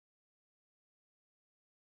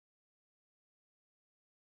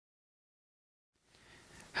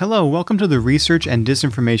Hello, welcome to the Research and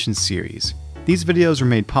Disinformation series. These videos were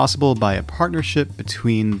made possible by a partnership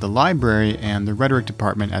between the library and the Rhetoric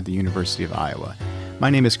Department at the University of Iowa. My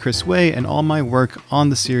name is Chris Way, and all my work on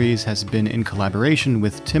the series has been in collaboration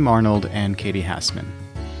with Tim Arnold and Katie Hassman.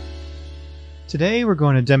 Today we're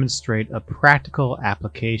going to demonstrate a practical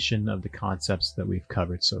application of the concepts that we've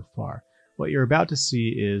covered so far. What you're about to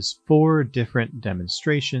see is 4 different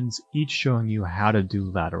demonstrations, each showing you how to do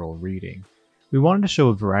lateral reading. We wanted to show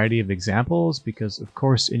a variety of examples because, of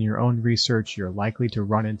course, in your own research, you're likely to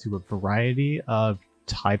run into a variety of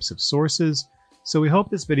types of sources, so we hope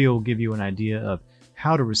this video will give you an idea of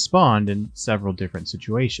how to respond in several different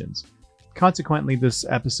situations. Consequently, this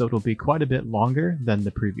episode will be quite a bit longer than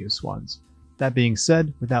the previous ones. That being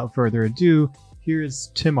said, without further ado, here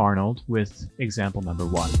is Tim Arnold with example number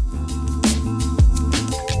 1.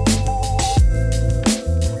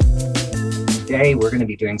 Today, we're going to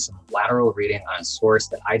be doing some lateral reading on a source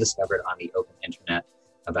that I discovered on the open internet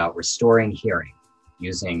about restoring hearing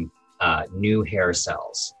using new hair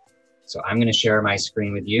cells. So I'm going to share my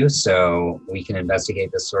screen with you so we can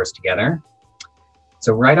investigate this source together.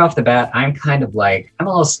 So right off the bat, I'm a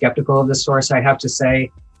little skeptical of this source, I have to say.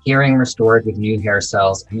 Hearing restored with new hair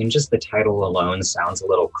cells. I mean, just the title alone sounds a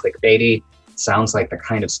little clickbaity. Sounds like the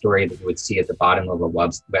kind of story that you would see at the bottom of a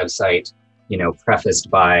website, prefaced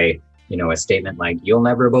by a statement like, "You'll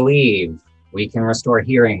never believe we can restore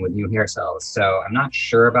hearing with new hair cells." So I'm not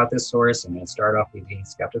sure about this source. I'm going to start off with being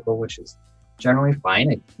skeptical, which is generally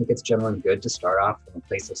fine. I think it's generally good to start off from a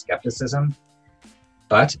place of skepticism.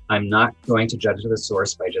 But I'm not going to judge the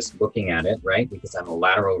source by just looking at it, right? Because I'm a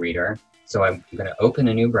lateral reader. So I'm going to open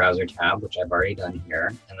a new browser tab, which I've already done here.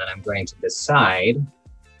 And then I'm going to decide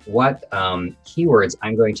what keywords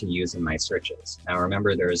I'm going to use in my searches. Now,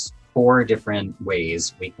 remember, there's 4 different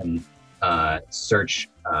ways we can search,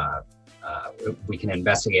 we can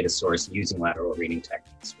investigate a source using lateral reading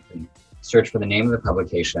techniques. We can search for the name of the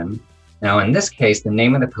publication. Now, in this case, the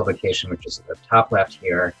name of the publication, which is at the top left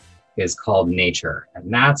here, is called Nature.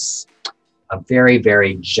 And that's a very,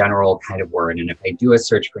 very general kind of word. And if I do a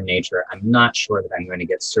search for Nature, I'm not sure that I'm going to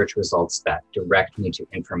get search results that direct me to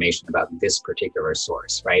information about this particular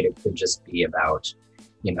source, right? It could just be about,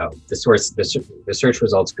 the search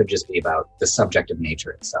results could just be about the subject of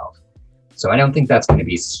nature itself. So I don't think that's going to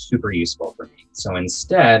be super useful for me. So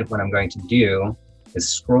instead, what I'm going to do is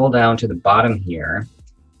scroll down to the bottom here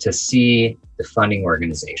to see the funding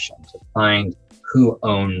organization, to find who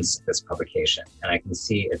owns this publication. And I can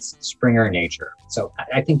see it's Springer Nature. So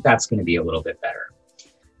I think that's going to be a little bit better.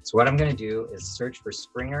 So what I'm going to do is search for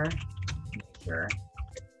Springer Nature,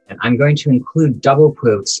 and I'm going to include double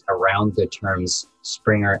quotes around the terms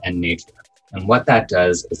Springer and Nature. And what that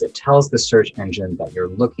does is it tells the search engine that you're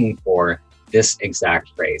looking for this exact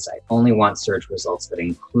phrase. I only want search results that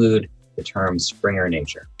include the term Springer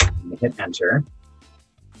Nature. I'm going to hit enter.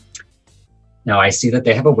 Now I see that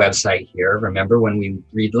they have a website here. Remember, when we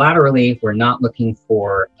read laterally, we're not looking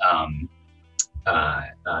for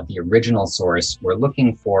the original source. We're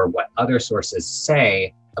looking for what other sources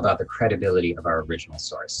say about the credibility of our original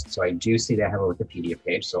source. So I do see they have a Wikipedia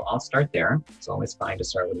page, so I'll start there. It's always fine to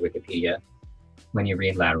start with Wikipedia when you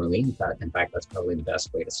read laterally. In fact, that's probably the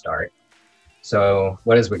best way to start. So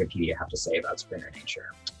what does Wikipedia have to say about Springer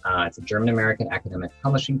Nature? It's a German-American academic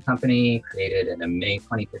publishing company created in a May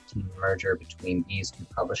 2015 merger between these 2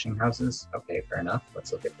 publishing houses. Okay, fair enough.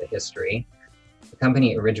 Let's look at the history. The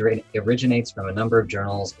company originates from a number of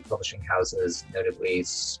journals and publishing houses, notably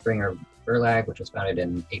Springer Verlag, which was founded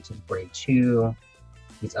in 1842.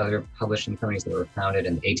 These other publishing companies that were founded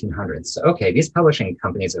in the 1800s. So, okay, these publishing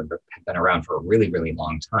companies have been around for a really, really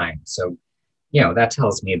long time. So, that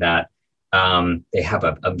tells me that they have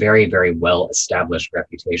a very, very well-established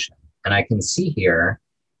reputation. And I can see here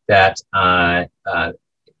that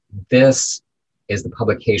this is the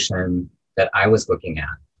publication that I was looking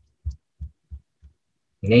at,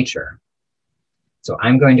 Nature. So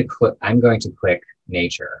I'm going to click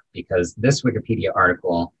Nature because this Wikipedia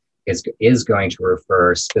article is going to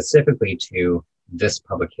refer specifically to this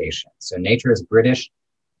publication. So Nature is British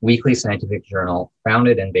weekly scientific journal,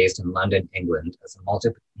 founded and based in London, England. As a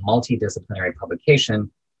multidisciplinary publication,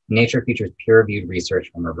 Nature features peer-reviewed research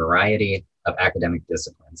from a variety of academic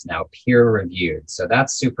disciplines. Now, peer-reviewed, so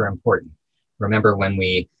that's super important. Remember when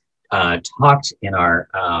we talked in our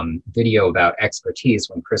video about expertise,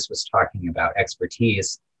 when Chris was talking about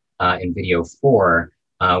expertise in video 4,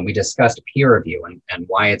 we discussed peer review and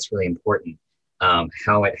why it's really important,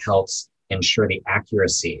 how it helps ensure the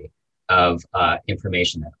accuracy of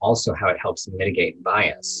information, and also how it helps mitigate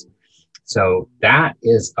bias. So that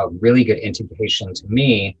is a really good indication to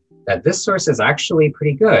me that this source is actually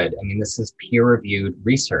pretty good. I mean, this is peer-reviewed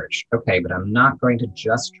research. Okay, but I'm not going to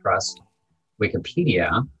just trust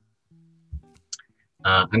Wikipedia.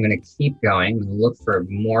 I'm going to keep going and look for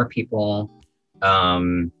more people.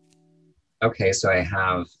 Okay, so I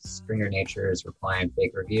have Springer Nature's reply and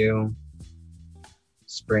fake review.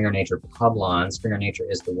 Springer Nature Publon. Springer Nature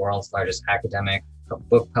is the world's largest academic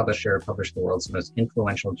book publisher, published the world's most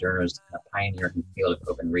influential journals, and a pioneer in the field of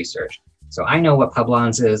open research. So I know what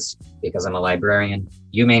Publons is because I'm a librarian.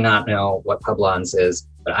 You may not know what Publons is,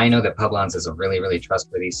 but I know that Publons is a really, really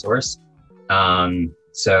trustworthy source.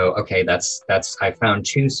 So, okay, I found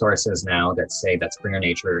 2 sources now that say that Springer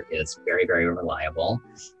Nature is very, very reliable.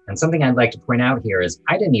 And something I'd like to point out here is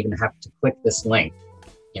I didn't even have to click this link.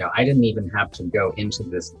 You know, I didn't even have to go into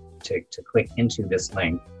this, to click into this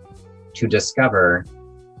link to discover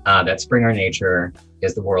that Springer Nature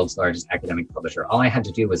is the world's largest academic publisher. All I had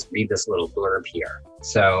to do was read this little blurb here.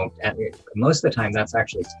 So most of the time, that's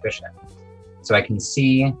actually sufficient. So I can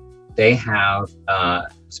see they have,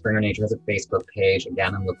 Springer Nature has a Facebook page.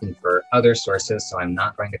 Again, I'm looking for other sources, so I'm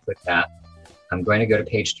not going to click that. I'm going to go to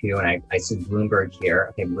page 2, and I see Bloomberg here.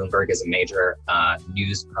 Okay, Bloomberg is a major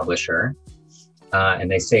news publisher. And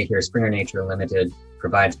they say here, Springer Nature Limited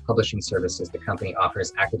provides publishing services. The company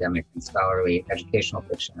offers academic and scholarly educational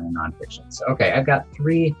fiction and nonfiction. So, okay, I've got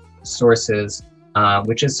 3 sources,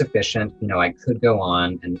 which is sufficient. You know, I could go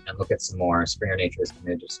on and look at some more. Springer Nature is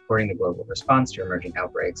committed to supporting the global response to emerging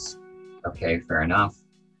outbreaks. Okay, fair enough.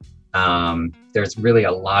 There's really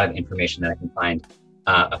a lot of information that I can find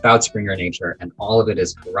about Springer Nature, and all of it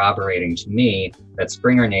is corroborating to me that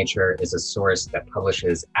Springer Nature is a source that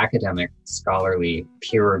publishes academic, scholarly,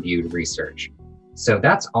 peer-reviewed research. So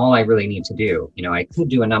that's all I really need to do. You know, I could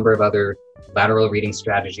do a number of other lateral reading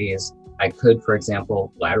strategies. I could, for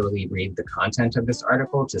example, laterally read the content of this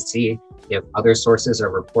article to see if other sources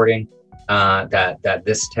are reporting that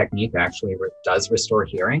this technique actually does restore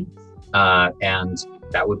hearing, and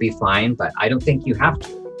that would be fine, but I don't think you have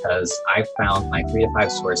to, because I've found my 3 to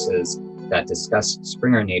 5 sources that discuss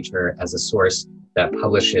Springer Nature as a source that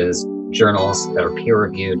publishes journals that are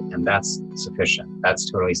peer-reviewed, and that's sufficient.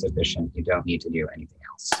 That's totally sufficient. You don't need to do anything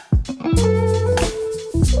else.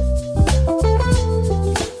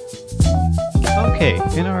 Okay,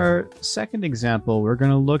 in our second example, we're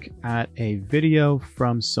going to look at a video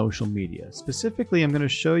from social media. Specifically, I'm going to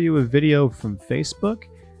show you a video from Facebook,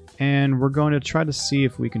 and we're going to try to see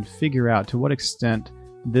if we can figure out to what extent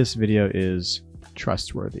this video is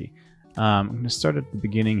trustworthy. I'm going to start at the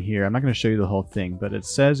beginning here. I'm not going to show you the whole thing, but it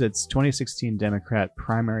says it's 2016 Democrat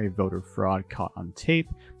primary voter fraud caught on tape.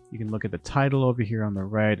 You can look at the title over here on the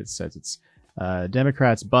right. It says it's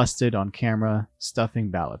Democrats busted on camera stuffing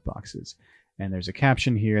ballot boxes. And there's a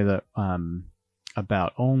caption here that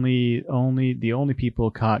about the only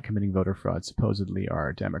people caught committing voter fraud supposedly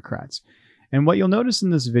are Democrats. And what you'll notice in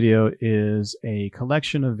this video is a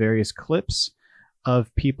collection of various clips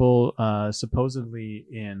of people supposedly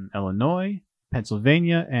in Illinois,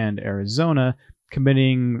 Pennsylvania, and Arizona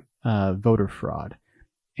committing voter fraud.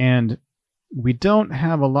 And we don't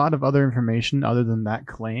have a lot of other information other than that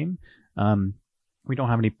claim. We don't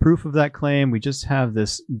have any proof of that claim. We just have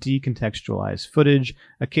this decontextualized footage,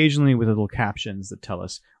 occasionally with little captions that tell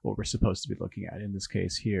us what we're supposed to be looking at. In this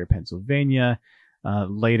case here, Pennsylvania.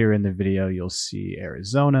 Later in the video, you'll see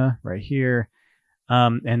Arizona right here.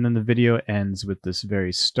 And then the video ends with this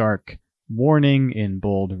very stark warning in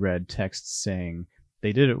bold red text saying,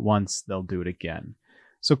 they did it once, they'll do it again.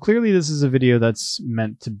 So clearly this is a video that's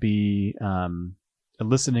meant to be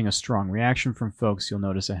eliciting a strong reaction from folks. You'll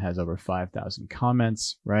notice it has over 5,000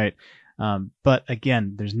 comments, right? But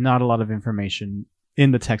again, there's not a lot of information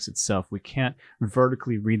in the text itself. We can't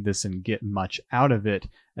vertically read this and get much out of it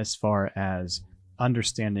as far as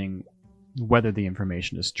understanding whether the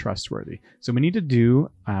information is trustworthy. So we need to do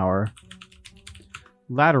our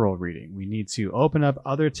lateral reading. We need to open up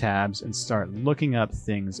other tabs and start looking up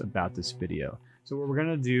things about this video. So what we're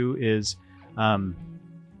going to do is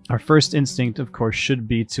our first instinct, of course, should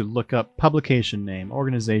be to look up publication name,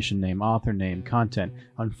 organization name, author name, content.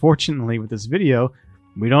 Unfortunately, with this video,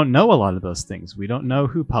 we don't know a lot of those things. We don't know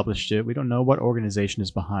who published it. We don't know what organization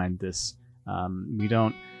is behind this. We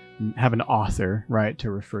don't have an author, right,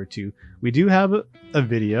 to refer to. We do have a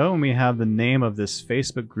video, and we have the name of this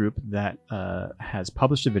Facebook group that has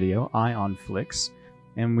published a video, Eye on Flicks,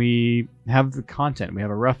 and we have the content. We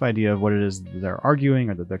have a rough idea of what it is that they're arguing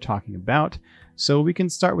or that they're talking about, so we can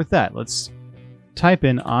start with that. Let's type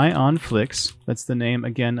in Eye on Flicks. That's the name,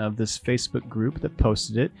 again, of this Facebook group that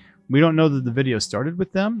posted it. We don't know that the video started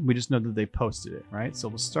with them. We just know that they posted it, right? So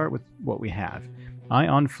we'll start with what we have.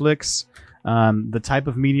 IonFlix, the type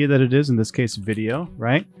of media that it is, in this case, video,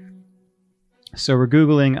 right? So we're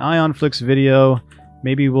Googling IonFlix video.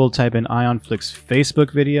 Maybe we'll type in IonFlix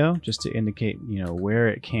Facebook video just to indicate, where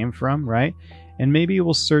it came from, right? And maybe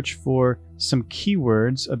we'll search for some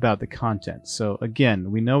keywords about the content. So again,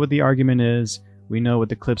 we know what the argument is. We know what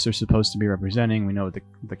the clips are supposed to be representing. We know what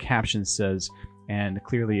the caption says. And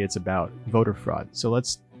clearly it's about voter fraud. So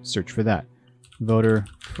let's search for that. Voter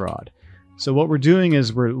fraud. So what we're doing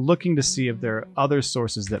is we're looking to see if there are other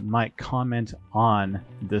sources that might comment on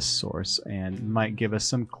this source and might give us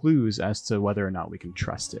some clues as to whether or not we can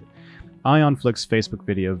trust it. IonFlix Facebook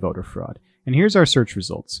video voter fraud. And here's our search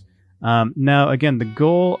results. Now, again, the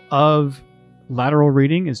goal of lateral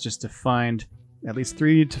reading is just to find at least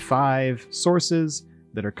 3 to 5 sources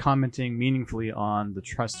that are commenting meaningfully on the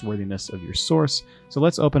trustworthiness of your source. So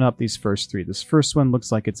let's open up these first 3. This first one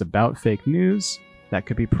looks like it's about fake news. That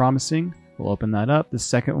could be promising. We'll open that up. The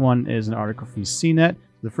second one is an article from CNET.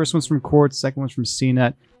 The first one's from Quartz, second one's from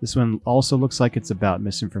CNET. This one also looks like it's about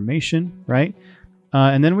misinformation, right?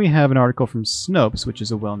 And then we have an article from Snopes, which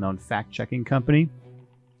is a well-known fact-checking company.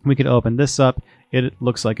 We could open this up. It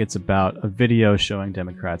looks like it's about a video showing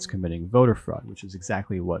Democrats committing voter fraud, which is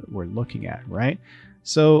exactly what we're looking at, right?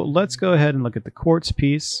 So let's go ahead and look at the Quartz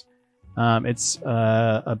piece. It's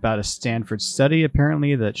about a Stanford study,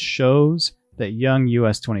 apparently, that shows that young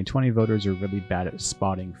US 2020 voters are really bad at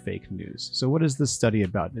spotting fake news. So what is this study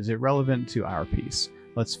about? Is it relevant to our piece?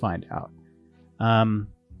 Let's find out.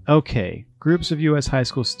 Okay, groups of US high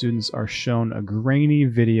school students are shown a grainy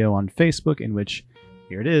video on Facebook in which,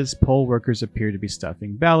 here it is, poll workers appear to be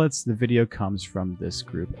stuffing ballots. The video comes from this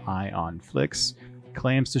group, IonFlix.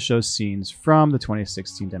 Claims to show scenes from the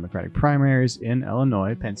 2016 Democratic primaries in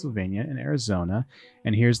Illinois, Pennsylvania, and Arizona.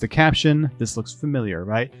 And here's the caption. This looks familiar,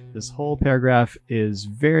 right? This whole paragraph is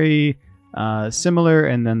very similar,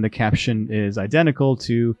 and then the caption is identical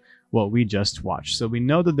to what we just watched. So we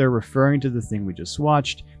know that they're referring to the thing we just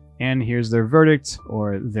watched, and here's their verdict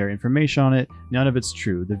or their information on it. None of it's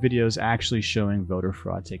true. The video is actually showing voter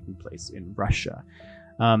fraud taking place in Russia.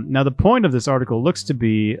 Now, the point of this article looks to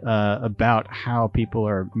be about how people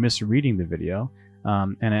are misreading the video,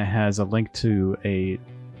 and it has a link to a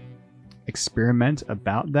experiment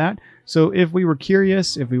about that. So if we were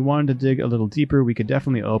curious, if we wanted to dig a little deeper, we could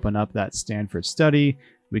definitely open up that Stanford study.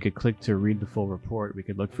 We could click to read the full report. We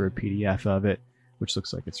could look for a PDF of it, which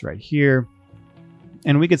looks like it's right here.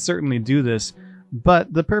 And we could certainly do this,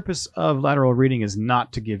 but the purpose of lateral reading is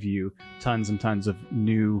not to give you tons and tons of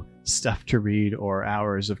new stuff to read or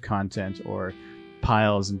hours of content or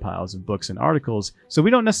piles and piles of books and articles. So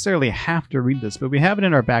we don't necessarily have to read this, but we have it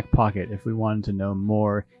in our back pocket if we wanted to know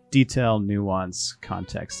more detail, nuance,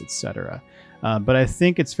 context, etc. But I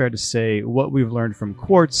think it's fair to say what we've learned from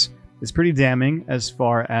Quartz is pretty damning as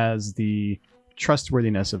far as the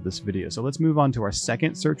trustworthiness of this video. So let's move on to our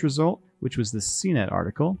second search result, which was the CNET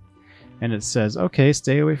article. And it says, okay,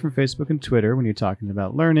 stay away from Facebook and Twitter when you're talking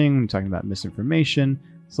about learning, when you're talking about misinformation.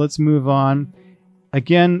 So let's move on.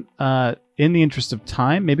 Again, in the interest of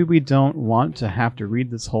time, maybe we don't want to have to read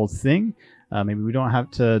this whole thing. Maybe we don't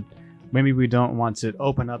want to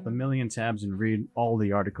open up a million tabs and read all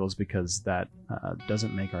the articles because that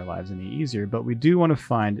doesn't make our lives any easier. But we do want to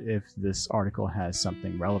find if this article has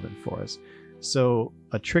something relevant for us. So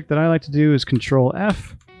a trick that I like to do is Control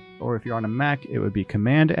F, or if you're on a Mac, it would be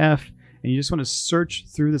Command F. And you just want to search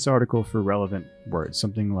through this article for relevant words,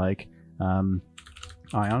 something like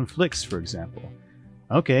IonFlix, for example.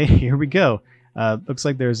 Okay, here we go. Looks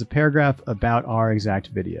like there's a paragraph about our exact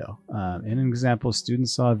video. In an example,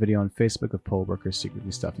 students saw a video on Facebook of poll workers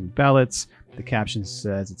secretly stuffing ballots. The caption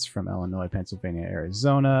says it's from Illinois, Pennsylvania,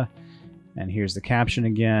 Arizona. And here's the caption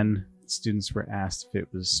again. Students were asked if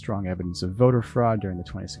it was strong evidence of voter fraud during the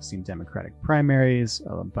 2016 Democratic primaries.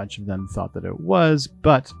 A bunch of them thought that it was,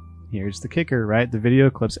 but here's the kicker, right? The video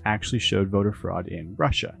clips actually showed voter fraud in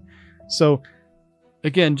Russia. So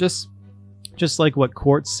again, just like what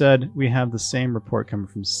Quartz said, we have the same report coming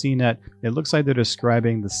from CNET. It looks like they're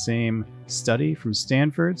describing the same study from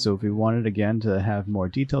Stanford. So if we wanted, again, to have more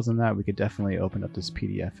details on that, we could definitely open up this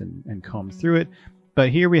PDF and comb through it. But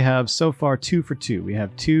here we have, so far, 2 for 2. We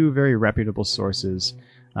have 2 very reputable sources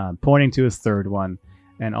pointing to a third one.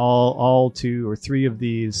 And all 2 or 3 of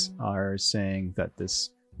these are saying that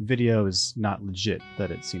this video is not legit, that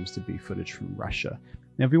it seems to be footage from Russia.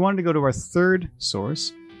 Now, if we wanted to go to our third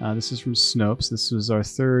source, this is from Snopes. This was our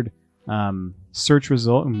third search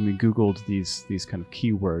result, and we Googled these kind of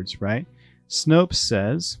keywords, right? Snopes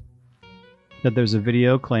says, that there's a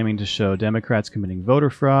video claiming to show Democrats committing voter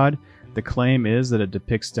fraud. The claim is that it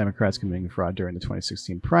depicts Democrats committing fraud during the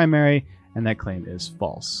 2016 primary, and that claim is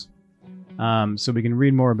false. So we can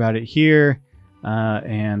read more about it here,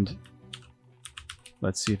 and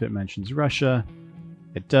let's see if it mentions Russia.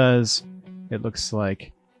 It does. It looks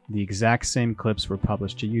like the exact same clips were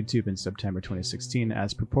published to YouTube in September 2016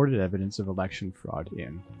 as purported evidence of election fraud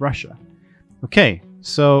in Russia. Okay,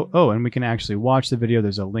 so, and we can actually watch the video.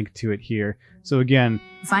 There's a link to it here. So again,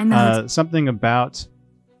 something about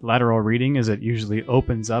lateral reading is it usually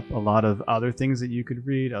opens up a lot of other things that you could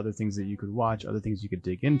read, other things that you could watch, other things you could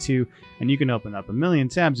dig into, and you can open up a million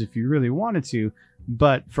tabs if you really wanted to.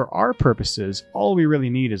 But for our purposes, all we really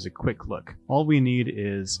need is a quick look. All we need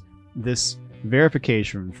is this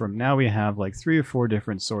verification from, now we have like 3 or 4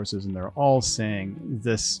 different sources, and they're all saying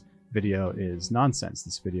this video is nonsense,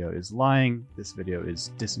 this video is lying, this video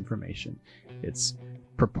is disinformation. It's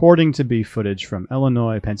purporting to be footage from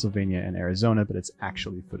Illinois, Pennsylvania, and Arizona, but it's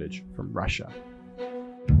actually footage from Russia.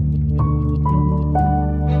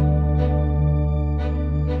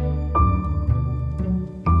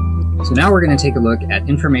 So now we're going to take a look at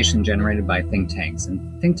information generated by think tanks.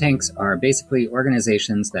 And think tanks are basically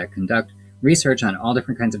organizations that conduct research on all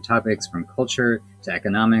different kinds of topics, from culture to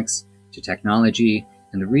economics to technology.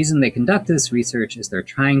 And the reason they conduct this research is they're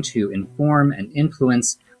trying to inform and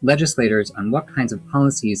influence legislators on what kinds of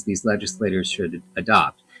policies these legislators should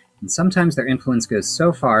adopt. And sometimes their influence goes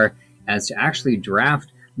so far as to actually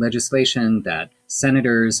draft legislation that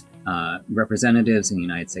senators, representatives in the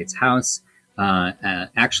United States House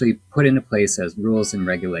actually put into place as rules and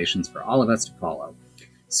regulations for all of us to follow.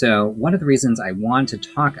 So one of the reasons I want to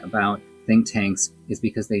talk about think tanks is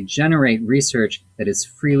because they generate research that is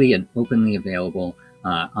freely and openly available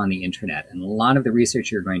on the internet. And a lot of the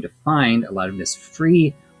research you're going to find, a lot of this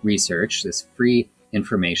free research, this free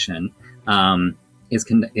information,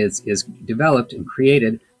 is developed and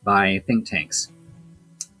created by think tanks.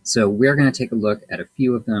 So we're going to take a look at a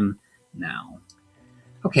few of them now.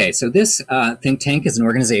 Okay, so this think tank is an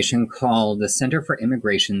organization called the Center for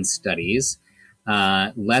Immigration Studies.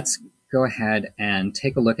 Let's go ahead and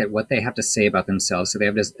take a look at what they have to say about themselves. So they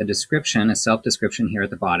have a description, a self-description here at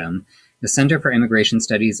the bottom. The Center for Immigration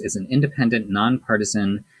Studies is an independent,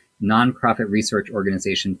 nonpartisan, nonprofit research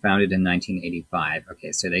organization founded in 1985.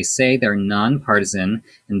 Okay, so they say they're nonpartisan,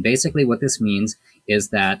 and basically what this means is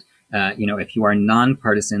that if you are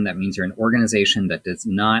nonpartisan, that means you're an organization that does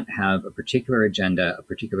not have a particular agenda, a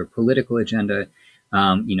particular political agenda.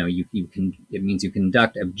 It means you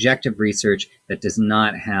conduct objective research that does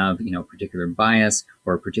not have, particular bias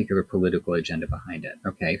or a particular political agenda behind it.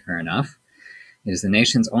 Okay, fair enough. It is the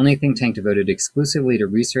nation's only think tank devoted exclusively to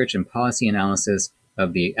research and policy analysis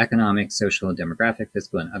of the economic, social, demographic,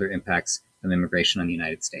 fiscal, and other impacts of immigration on the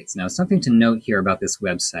United States. Now, something to note here about this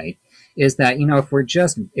website is that,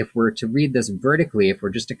 if we're to read this vertically, if we're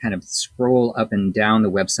just to kind of scroll up and down the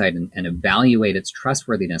website and evaluate its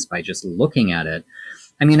trustworthiness by just looking at it,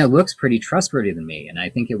 I mean, it looks pretty trustworthy to me, and I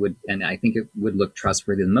think it would look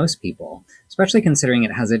trustworthy to most people, especially considering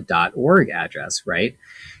it has a .org address, right?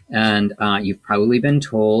 And you've probably been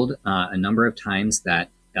told a number of times that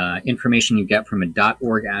information you get from a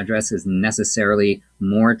 .org address is necessarily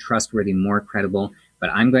more trustworthy, more credible,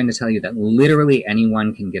 but I'm going to tell you that literally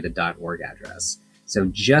anyone can get a .org address. So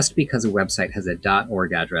just because a website has a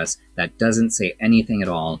 .org address, that doesn't say anything at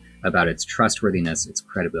all about its trustworthiness, its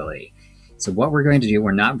credibility. So what we're going to do,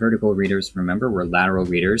 we're not vertical readers, remember, we're lateral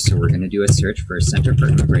readers, so we're going to do a search for Center for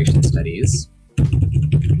Immigration Studies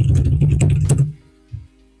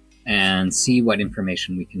and see what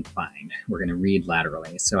information we can find. We're going to read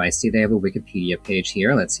laterally. So I see they have a Wikipedia page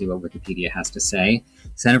here. Let's see what Wikipedia has to say.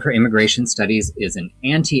 Center for Immigration Studies is an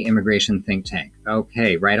anti-immigration think tank.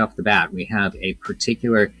 Okay, right off the bat, we have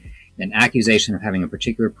an accusation of having a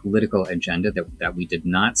particular political agenda that we did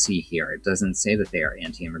not see here. It doesn't say that they are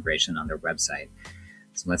anti-immigration on their website.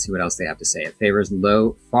 So let's see what else they have to say. It favors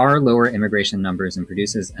far lower immigration numbers and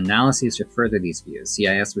produces analyses to further these views.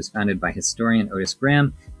 CIS was founded by historian Otis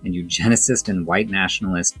Graham and eugenicist and white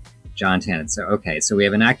nationalist John Tannen. So, okay, so we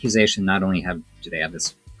have an accusation. Not only do they have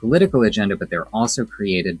this political agenda, but they're also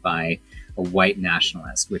created by a white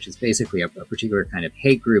nationalist, which is basically a particular kind of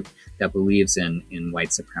hate group that believes in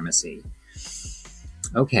white supremacy.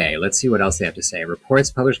 Okay, let's see what else they have to say.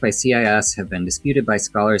 Reports published by CIS have been disputed by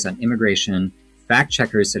scholars on immigration, fact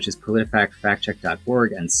checkers such as PolitiFact,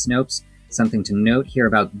 FactCheck.org, and Snopes. Something to note here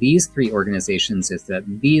about these three organizations is that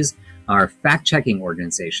these are fact-checking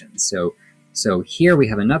organizations. So here we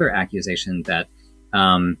have another accusation that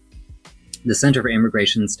The Center for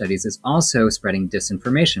Immigration Studies is also spreading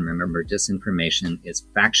disinformation. Remember, disinformation is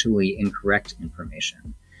factually incorrect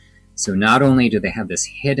information. So not only do they have this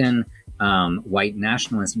hidden white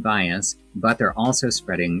nationalist bias, but they're also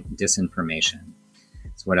spreading disinformation.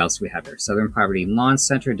 So what else do we have here? Southern Poverty Law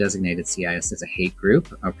Center designated CIS as a hate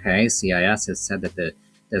group. Okay, CIS has said that the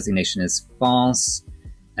designation is false,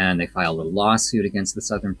 and they filed a lawsuit against the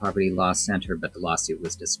Southern Poverty Law Center, but the lawsuit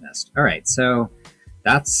was dismissed. All right, so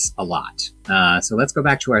that's a lot. So let's go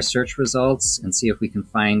back to our search results and see if we can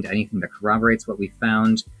find anything that corroborates what we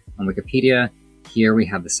found on Wikipedia. Here we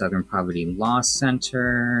have the Southern Poverty Law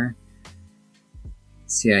Center.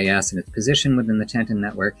 CIS and its position within the Tanton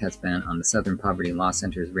network has been on the Southern Poverty Law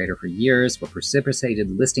Center's radar for years. What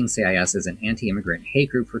precipitated listing CIS as an anti-immigrant hate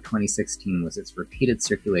group for 2016 was its repeated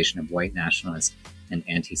circulation of white nationalist and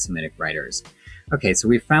anti-Semitic writers. Okay, so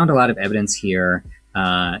we found a lot of evidence here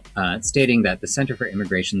stating that the Center for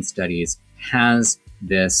Immigration Studies has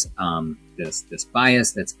this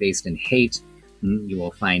bias that's based in hate. You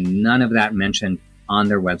will find none of that mentioned on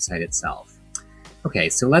their website itself. Okay,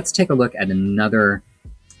 so let's take a look at another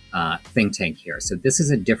think tank here. So this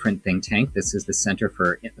is a different think tank. This is the Center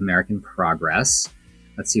for American Progress.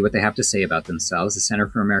 Let's see what they have to say about themselves. The Center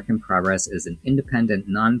for American Progress is an independent,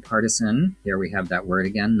 nonpartisan. Here we have that word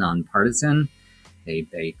again, nonpartisan.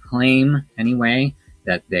 They claim, anyway,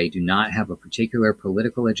 that they do not have a particular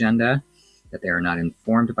political agenda, that they are not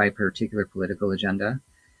informed by a particular political agenda.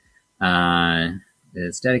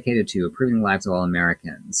 It's dedicated to improving the lives of all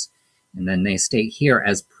Americans. And then they state here,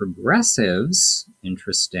 as progressives,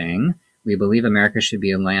 interesting, we believe America should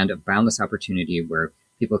be a land of boundless opportunity where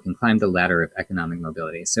people can climb the ladder of economic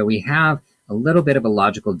mobility. So we have a little bit of a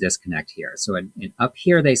logical disconnect here. So up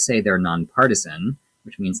here they say they're nonpartisan,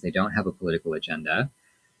 which means they don't have a political agenda.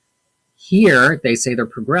 Here they say they're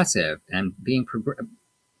progressive, and being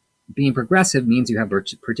progressive means you have a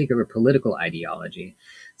particular political ideology.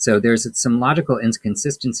 So there's some logical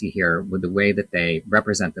inconsistency here with the way that they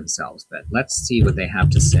represent themselves. But let's see what they have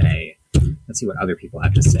to say. Let's see what other people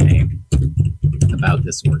have to say about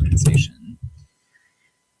this organization.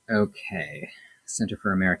 Okay, Center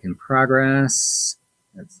for American Progress.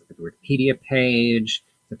 Let's look at the Wikipedia page.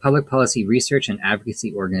 The public policy research and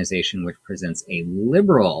advocacy organization which presents a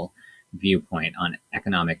liberal viewpoint on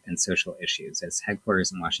economic and social issues. Its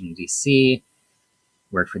headquarters in Washington, D.C.,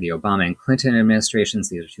 worked for the Obama and Clinton administrations.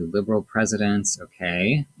 These are two liberal presidents.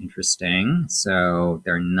 Okay, interesting. So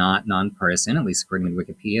they're not nonpartisan, at least according to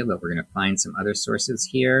Wikipedia, but we're going to find some other sources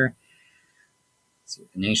here. Let's see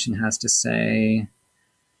what The Nation has to say.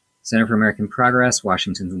 Center for American Progress,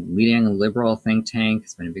 Washington's leading liberal think tank.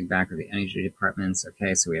 It's been a big backer of the energy departments.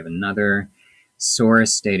 Okay, so we have another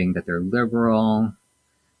source stating that they're liberal.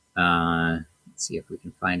 Let's see if we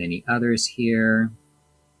can find any others here.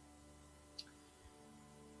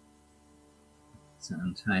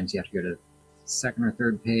 Sometimes you have to go to the second or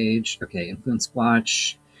third page. Okay, Influence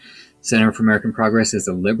Watch. Center for American Progress is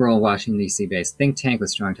a liberal Washington, D.C. based think tank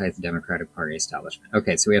with strong ties to the Democratic Party establishment.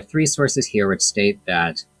 Okay, so we have three sources here which state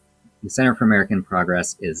that the Center for American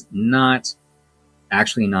Progress is not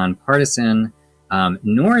actually nonpartisan,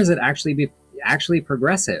 nor is it actually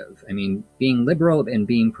progressive. I mean, being liberal and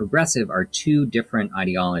being progressive are two different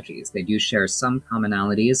ideologies. They do share some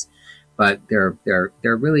commonalities, but they're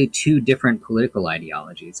really two different political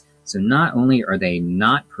ideologies. So not only are they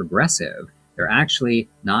not progressive, they're actually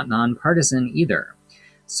not nonpartisan either.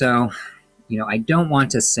 So, you know, I don't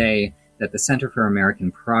want to say that the Center for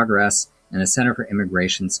American Progress and the Center for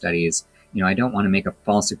Immigration Studies, you know, I don't want to make a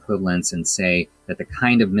false equivalence and say that the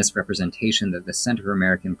kind of misrepresentation that the Center for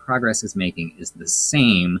American Progress is making is the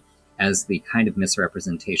same as the kind of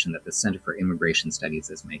misrepresentation that the Center for Immigration Studies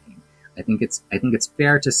is making. I think it's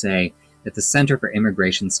fair to say that the Center for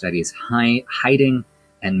Immigration Studies hiding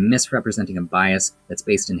and misrepresenting a bias that's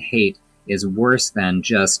based in hate is worse than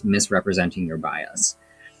just misrepresenting your bias.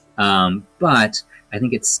 But I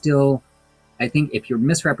think it's still, I think if you're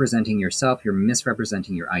misrepresenting yourself, you're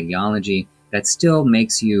misrepresenting your ideology, that still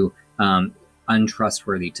makes you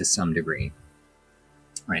untrustworthy to some degree.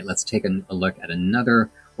 All right, let's take a look at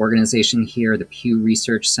another organization here, the Pew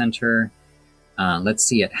Research Center. Let's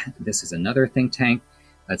see it. This is another think tank.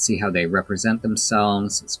 Let's see how they represent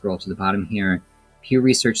themselves. Let's scroll to the bottom here. Pew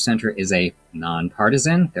Research Center is a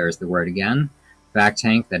nonpartisan, there's the word again, fact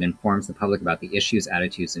tank that informs the public about the issues,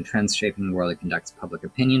 attitudes, and trends shaping the world. It conducts public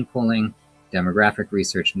opinion polling, demographic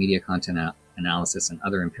research, media content analysis, and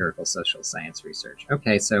other empirical social science research.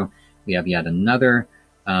 Okay, so we have yet another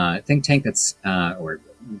think tank that's, or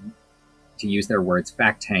to use their words,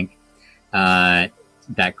 fact tank,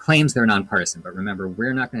 that claims they're nonpartisan. But remember,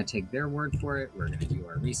 we're not going to take their word for it. We're going to do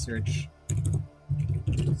our research.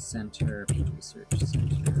 Center, Pew Research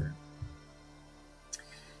Center.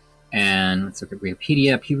 And let's look at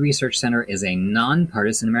Wikipedia. Pew Research Center is a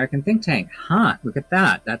nonpartisan American think tank. Huh, look at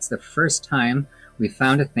that. That's the first time we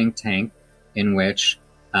found a think tank in which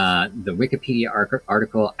the Wikipedia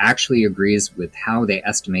article actually agrees with how they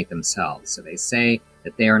estimate themselves. So they say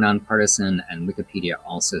that they are nonpartisan, and Wikipedia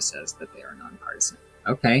also says that they are nonpartisan.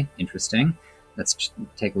 Okay, interesting. Let's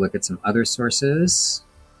take a look at some other sources.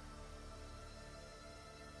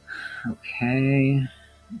 Okay,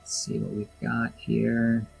 let's see what we've got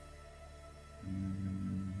here.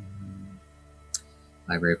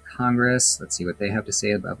 Library of Congress. Let's see what they have to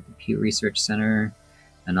say about the Pew Research Center.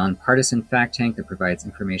 A nonpartisan fact tank that provides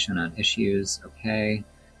information on issues. Okay,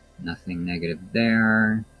 nothing negative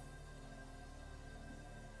there.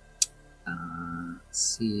 Let's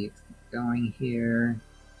see, keep going here.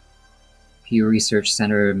 Pew Research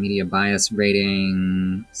Center media bias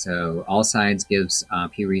rating. So All Sides gives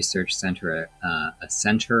Pew Research Center a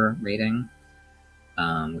center rating,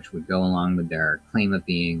 which would go along with their claim of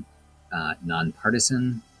being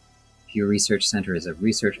nonpartisan. Pew Research Center is a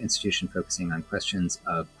research institution focusing on questions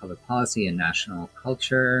of public policy and national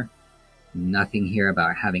culture. Nothing here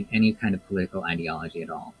about having any kind of political ideology at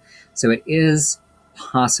all. So it is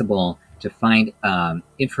possible to find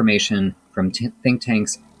information from think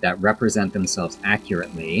tanks that represent themselves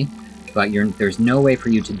accurately, but there's no way for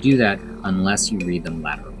you to do that unless you read them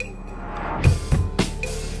laterally.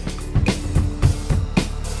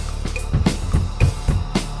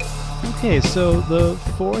 Okay, so the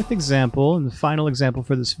fourth example and the final example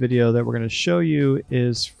for this video that we're going to show you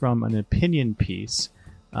is from an opinion piece.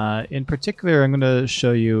 In particular, I'm going to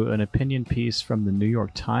show you an opinion piece from the New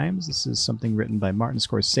York Times. This is something written by Martin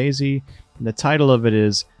Scorsese, and the title of it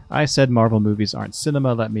is, "I Said Marvel Movies Aren't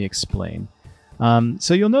Cinema, Let Me Explain."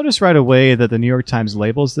 So you'll notice right away that the New York Times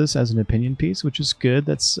labels this as an opinion piece, which is good.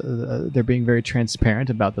 That's they're being very transparent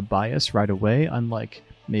about the bias right away, unlike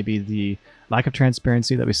maybe the lack of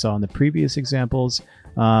transparency that we saw in the previous examples.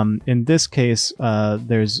 In this case,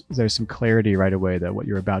 there's some clarity right away that what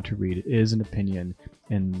you're about to read is an opinion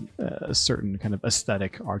in a certain kind of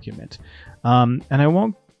aesthetic argument. And I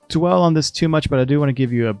won't dwell on this too much, but I do want to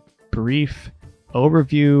give you a brief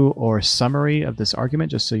overview or summary of this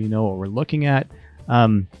argument, just so you know what we're looking at.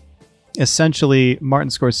 Essentially, Martin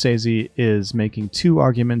Scorsese is making two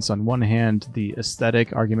arguments. On one hand, the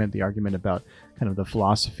aesthetic argument, the argument about kind of the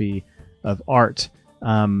philosophy of art.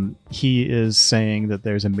 He is saying that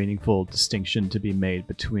there's a meaningful distinction to be made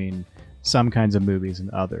between some kinds of movies and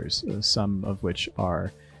others, some of which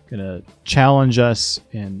are going to challenge us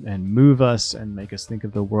and move us and make us think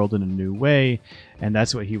of the world in a new way, and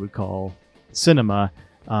that's what he would call cinema.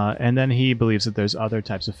 And then he believes that there's other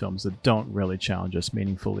types of films that don't really challenge us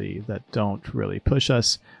meaningfully, that don't really push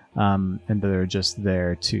us, and that are just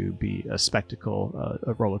there to be a spectacle,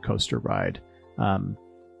 a roller coaster ride.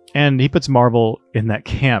 And he puts Marvel in that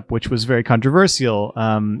camp, which was very controversial.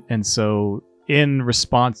 And so in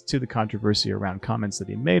response to the controversy around comments that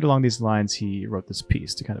he made along these lines, he wrote this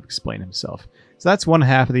piece to kind of explain himself. So that's one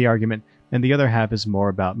half of the argument. And the other half is more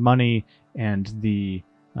about money and the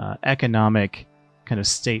economic kind of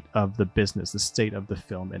state of the business, the state of the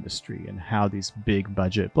film industry, and how these big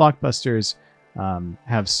budget blockbusters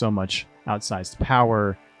have so much outsized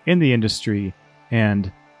power in the industry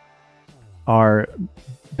and are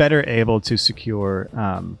better able to secure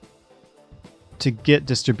to get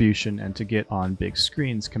distribution and to get on big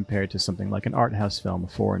screens compared to something like an art house film, a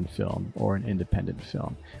foreign film, or an independent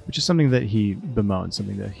film, which is something that he bemoans,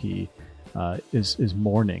 something that he is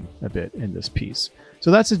mourning a bit in this piece. So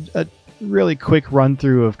that's a really quick run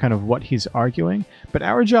through of kind of what he's arguing. But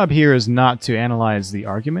our job here is not to analyze the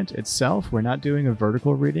argument itself. We're not doing a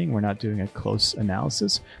vertical reading. We're not doing a close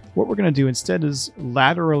analysis. What we're going to do instead is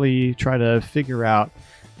laterally try to figure out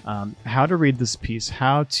how to read this piece,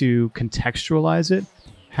 how to contextualize it,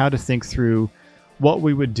 how to think through what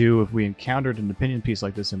we would do if we encountered an opinion piece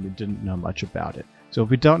like this and we didn't know much about it. So if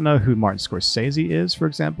we don't know who Martin Scorsese is, for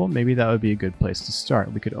example, maybe that would be a good place to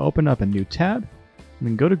start. We could open up a new tab. We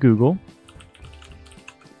can go to Google.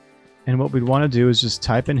 And what we'd want to do is just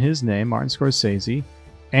type in his name, Martin Scorsese,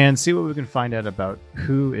 and see what we can find out about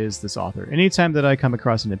who is this author. Anytime that I come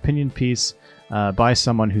across an opinion piece by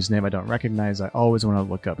someone whose name I don't recognize, I always want to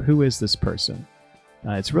look up who is this person.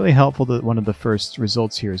 It's really helpful that one of the first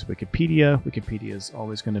results here is Wikipedia. Wikipedia is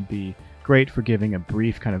always going to be great for giving a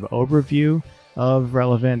brief kind of overview of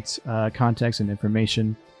relevant context and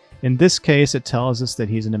information. In this case, it tells us that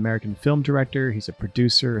he's an American film director, he's a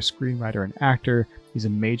producer, a screenwriter, an actor, He's a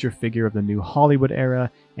major figure of the new Hollywood era,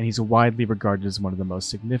 and he's widely regarded as one of the most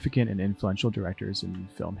significant and influential directors in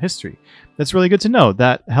film history. That's really good to know.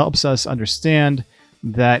 That helps us understand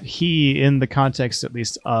that he, in the context at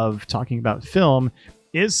least of talking about film,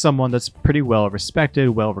 is someone that's pretty well respected,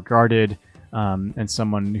 well regarded, and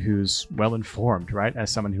someone who's well informed, right? As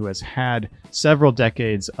someone who has had several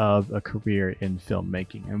decades of a career in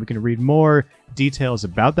filmmaking. And we can read more details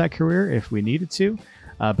about that career if we needed to.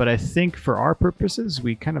 But I think for our purposes,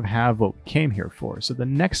 we kind of have what we came here for. So the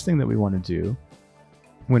next thing that we want to do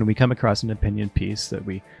when we come across an opinion piece that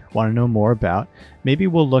we want to know more about, maybe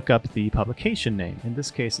we'll look up the publication name. In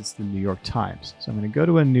this case, it's the New York Times. So I'm going to go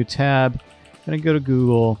to a new tab, I'm going to go to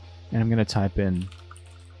Google, and I'm going to type in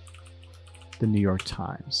the New York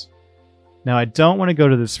Times. Now, I don't want to go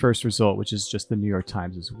to this first result, which is just the New York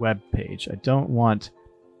Times' web page. I don't want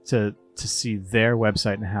to see their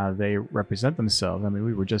website and how they represent themselves. I mean,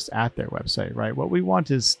 we were just at their website, right? What we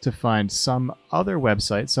want is to find some other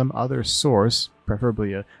website, some other source,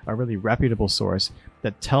 preferably a really reputable source,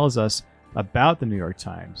 that tells us about the New York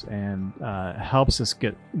Times and helps us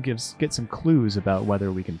get some clues about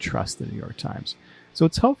whether we can trust the New York Times. So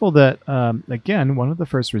it's helpful that, again, one of the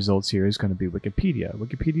first results here is going to be Wikipedia.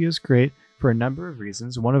 Wikipedia is great for a number of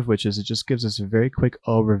reasons, one of which is it just gives us a very quick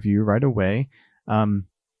overview right away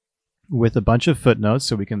with a bunch of footnotes,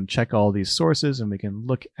 so we can check all these sources and we can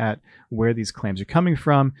look at where these claims are coming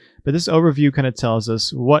from. But this overview kind of tells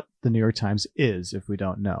us what the New York Times is if we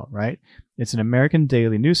don't know, right? It's an American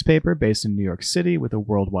daily newspaper based in New York City with a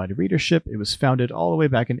worldwide readership. It was founded all the way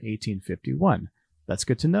back in 1851. That's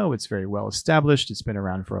good to know. It's very well established. It's been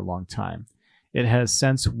around for a long time. It has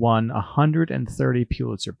since won 130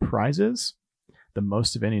 Pulitzer Prizes, the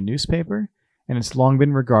most of any newspaper, and it's long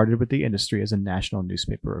been regarded with the industry as a national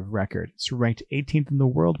newspaper of record. It's ranked 18th in the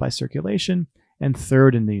world by circulation and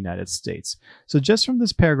 3rd in the United States. So just from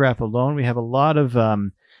this paragraph alone, we have a lot of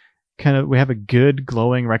we have a good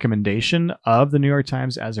glowing recommendation of the New York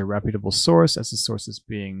Times as a reputable source, as a source that's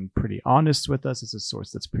being pretty honest with us, as a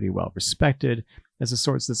source that's pretty well respected, as a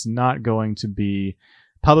source that's not going to be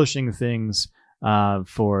publishing things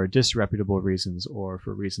for disreputable reasons or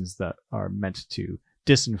for reasons that are meant to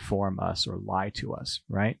disinform us or lie to us,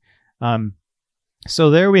 right? So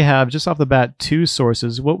there we have, just off the bat, 2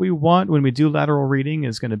 sources. What we want when we do lateral reading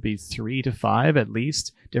is going to be 3 to 5 at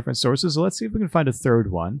least different sources. So let's see if we can find a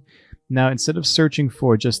third one. Now, instead of searching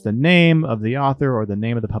for just the name of the author or the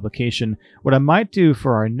name of the publication, what I might do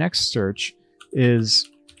for our next search is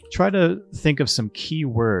try to think of some key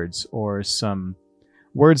words or some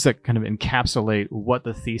words that kind of encapsulate what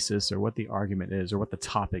the thesis or what the argument is or what the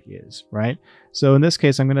topic is, right? So in this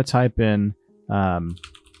case, I'm going to type in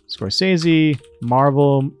Scorsese,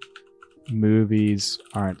 Marvel movies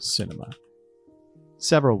aren't cinema.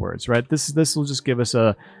 Several words, right? This will just give us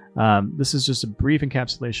this is just a brief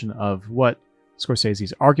encapsulation of what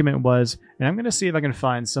Scorsese's argument was, and I'm going to see if I can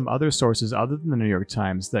find some other sources other than the New York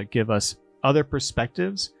Times that give us other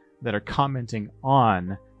perspectives that are commenting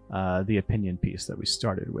on the opinion piece that we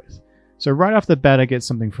started with. So right off the bat, I get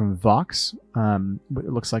something from Vox.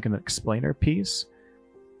 It looks like an explainer piece.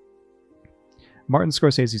 Martin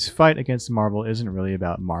Scorsese's fight against Marvel isn't really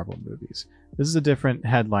about Marvel movies. This is a different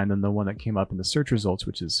headline than the one that came up in the search results,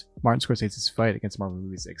 which is Martin Scorsese's fight against Marvel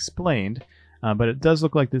movies explained. But it does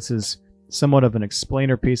look like this is somewhat of an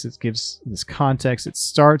explainer piece that gives this context. It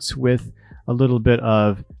starts with a little bit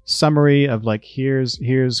of summary of like, here's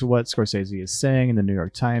what Scorsese is saying in the New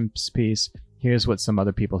York Times piece. Here's what some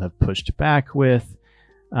other people have pushed back with.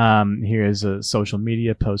 Here's a social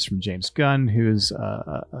media post from James Gunn, who's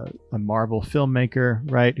a Marvel filmmaker,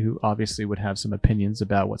 right? Who obviously would have some opinions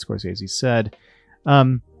about what Scorsese said.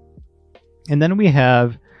 And then we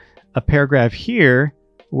have a paragraph here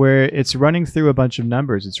where it's running through a bunch of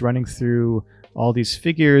numbers. It's running through all these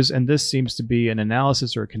figures, and this seems to be an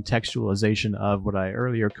analysis or a contextualization of what I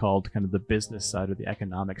earlier called kind of the business side or the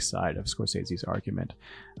economic side of Scorsese's argument.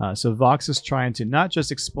 So Vox is trying to not just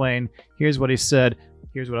explain, here's what he said,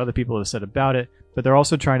 here's what other people have said about it, but they're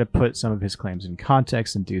also trying to put some of his claims in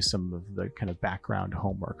context and do some of the kind of background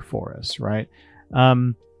homework for us, right?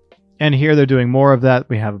 And here they're doing more of that.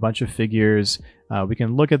 We have a bunch of figures. We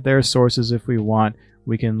can look at their sources if we want.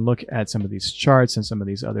 We can look at some of these charts and some of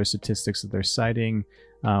these other statistics that they're citing.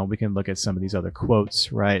 We can look at some of these other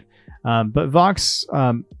quotes, right? But Vox,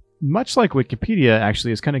 much like Wikipedia,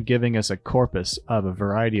 actually is kind of giving us a corpus of a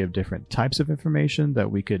variety of different types of information that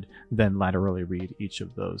we could then laterally read each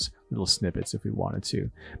of those little snippets if we wanted to.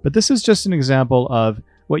 But this is just an example of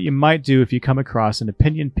what you might do if you come across an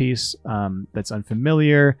opinion piece that's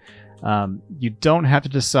unfamiliar. You don't have to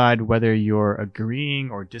decide whether you're agreeing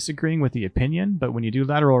or disagreeing with the opinion, but when you do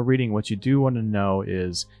lateral reading, what you do want to know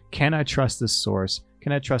is, can I trust this source?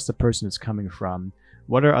 Can I trust the person it's coming from?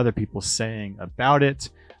 What are other people saying about it?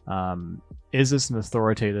 Is this an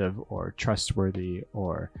authoritative or trustworthy,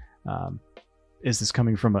 or is this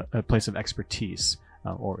coming from a place of expertise,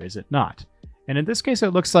 or is it not? And in this case,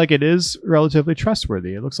 it looks like it is relatively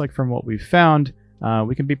trustworthy. It looks like from what we've found,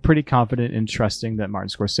 we can be pretty confident in trusting that Martin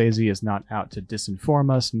Scorsese is not out to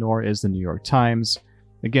disinform us, nor is the New York Times.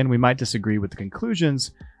 Again, we might disagree with the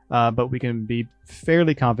conclusions, but we can be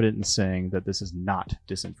fairly confident in saying that this is not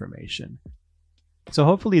disinformation. So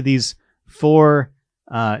hopefully these 4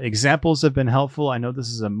 examples have been helpful. I know this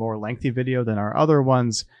is a more lengthy video than our other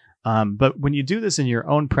ones, but when you do this in your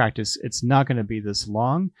own practice, it's not going to be this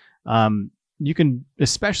long. You can,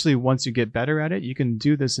 especially once you get better at it, you can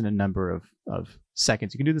do this in a number of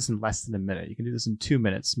seconds. You can do this in less than a minute. You can do this in 2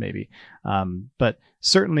 minutes maybe. But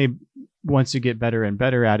certainly once you get better and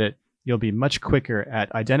better at it, you'll be much quicker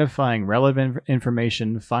at identifying relevant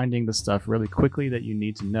information, finding the stuff really quickly that you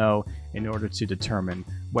need to know in order to determine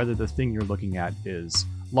whether the thing you're looking at is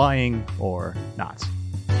lying or not.